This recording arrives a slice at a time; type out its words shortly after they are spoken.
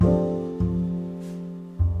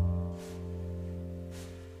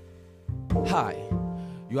Hi,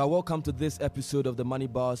 you are welcome to this episode of the Money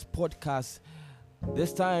Bars podcast.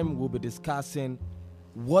 This time we'll be discussing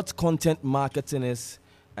what content marketing is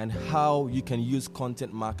and how you can use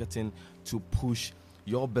content marketing to push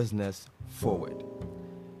your business forward.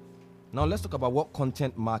 Now let's talk about what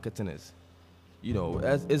content marketing is.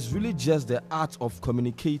 It's really just the art of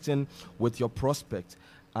communicating with your prospects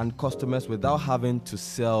and customers without having to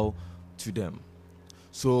sell to them.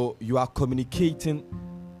 So you are communicating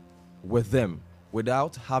with them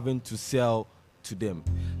without having to sell to them.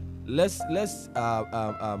 Let's think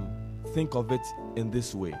of it in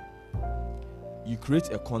this way. You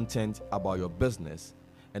create a content about your business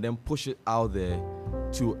and then push it out there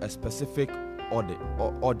to a specific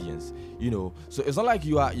audience. So it's not like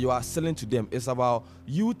you are selling to them. It's about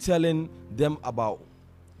you telling them about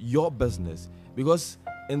your business, because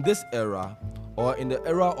in this era, or in the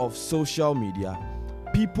era of social media,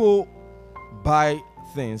 people buy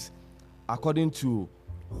things according to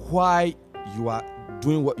why you are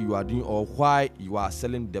doing what you are doing or why you are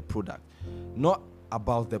selling the product. Not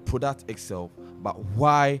about the product itself, but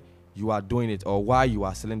why you are doing it or why you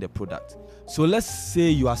are selling the product. So let's say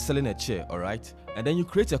you are selling a chair, all right? And then you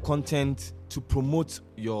create a content to promote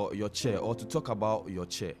your chair or to talk about your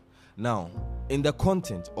chair. Now, in the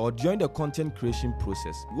content or during the content creation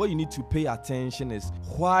process, what you need to pay attention is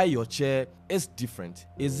why your chair is different.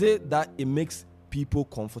 Is it that it makes people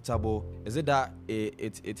comfortable? Is it that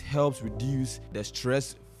it helps reduce the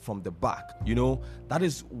stress from the back? That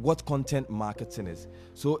is what content marketing is.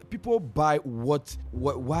 So people buy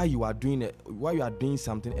why you are doing it, why you are doing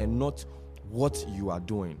something, and not what you are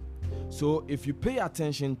doing. So if you pay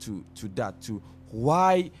attention to that, to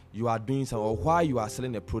why you are doing something or why you are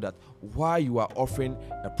selling a product, why you are offering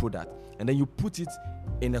a product, and then you put it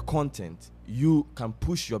in a content, you can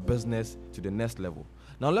push your business to the next level.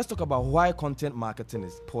 Now let's talk about why content marketing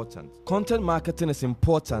is important. Content marketing is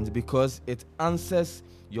important because it answers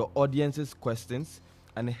your audience's questions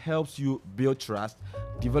and helps you build trust,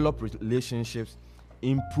 develop relationships,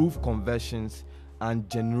 improve conversions, and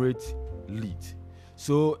generate leads.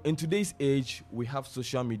 So in today's age, we have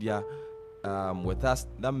social media with us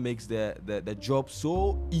that makes the job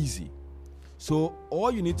so easy. So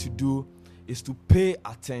all you need to do is to pay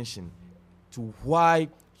attention to why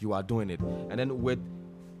you are doing it, and then with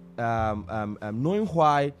knowing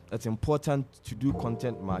why it's important to do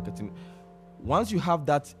content marketing. Once you have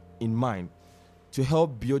that in mind, to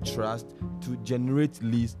help build trust, to generate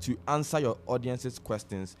leads, to answer your audience's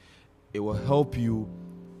questions, it will help you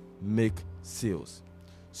make sales.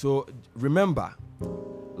 So remember,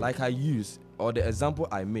 like I used, or the example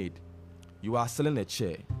I made, you are selling a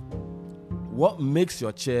chair. What makes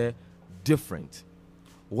your chair different?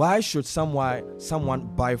 Why should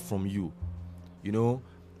someone buy from you?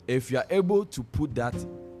 If you are able to put that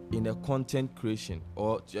in a content creation,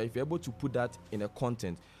 or if you're able to put that in a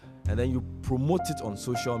content and then you promote it on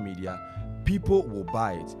social media, people will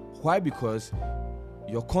buy it. Why? Because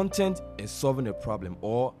your content is solving a problem,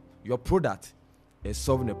 or your product is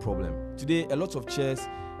solving a problem. Today, a lot of chairs,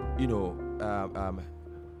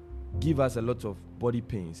 give us a lot of body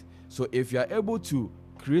pains. So if you are able to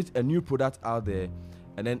create a new product out there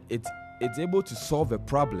and then it's able to solve a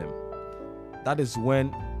problem, that is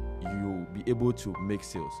when you'll be able to make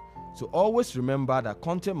sales. So always remember that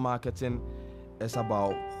content marketing is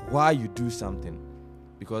about why you do something,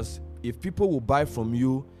 because if people will buy from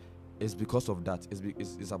you, it's because of that.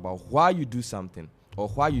 It's about why you do something, or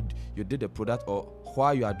why you did a product, or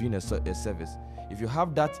why you are doing a service. If you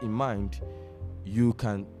have that in mind, you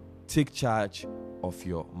can take charge of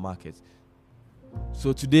your market.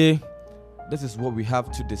 So today, this is what we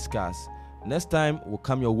have to discuss. Next time, we'll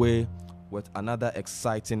come your way with another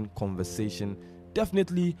exciting conversation,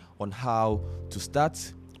 definitely on how to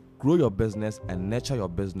start, grow your business, and nurture your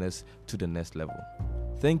business to the next level.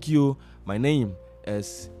 Thank you. My name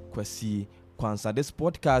is Kwesi Kwansa. This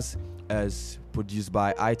podcast is produced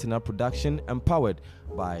by Itena Production, empowered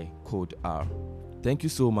by Code R. Thank you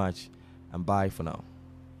so much, and bye for now.